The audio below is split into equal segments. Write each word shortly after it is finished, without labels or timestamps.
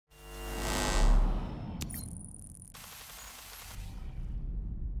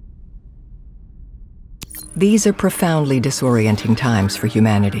These are profoundly disorienting times for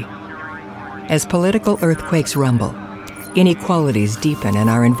humanity. As political earthquakes rumble, inequalities deepen and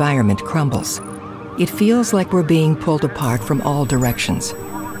our environment crumbles, it feels like we're being pulled apart from all directions.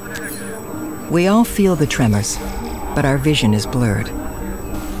 We all feel the tremors, but our vision is blurred.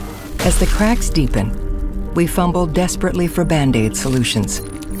 As the cracks deepen, we fumble desperately for band-aid solutions.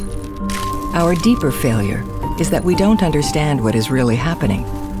 Our deeper failure is that we don't understand what is really happening,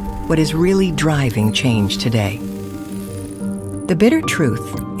 what is really driving change today. The bitter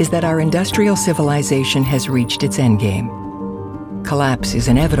truth is that our industrial civilization has reached its endgame. Collapse is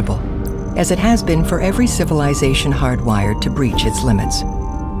inevitable, as it has been for every civilization hardwired to breach its limits.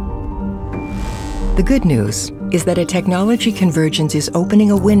 The good news is that a technology convergence is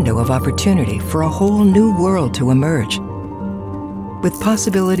opening a window of opportunity for a whole new world to emerge, with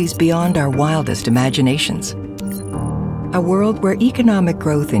possibilities beyond our wildest imaginations. A world where economic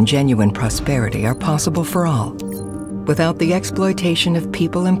growth and genuine prosperity are possible for all, without the exploitation of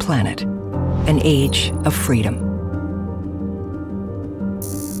people and planet, an age of freedom.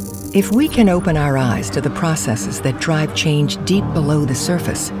 If we can open our eyes to the processes that drive change deep below the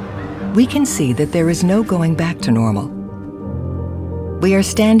surface, we can see that there is no going back to normal. We are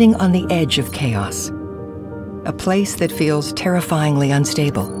standing on the edge of chaos, a place that feels terrifyingly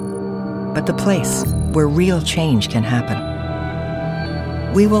unstable, but the place where real change can happen.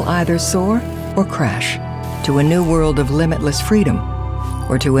 We will either soar or crash to a new world of limitless freedom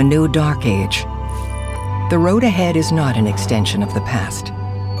or to a new dark age. The road ahead is not an extension of the past.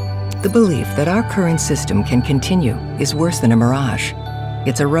 The belief that our current system can continue is worse than a mirage.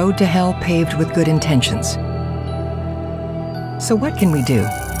 It's a road to hell paved with good intentions. So what can we do?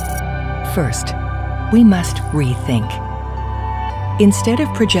 First, we must rethink. Instead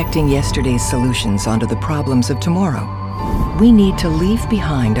of projecting yesterday's solutions onto the problems of tomorrow, we need to leave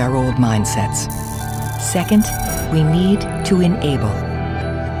behind our old mindsets. Second, we need to enable,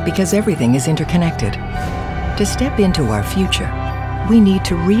 because everything is interconnected. To step into our future, we need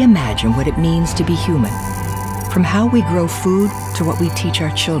to reimagine what it means to be human, from how we grow food to what we teach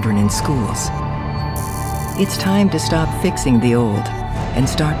our children in schools. It's time to stop fixing the old and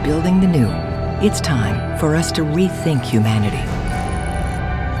start building the new. It's time for us to rethink humanity.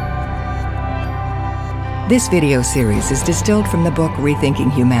 This video series is distilled from the book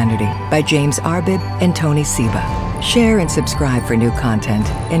Rethinking Humanity by James Arbib and Tony Seba. Share and subscribe for new content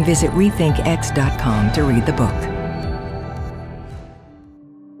and visit RethinkX.com to read the book.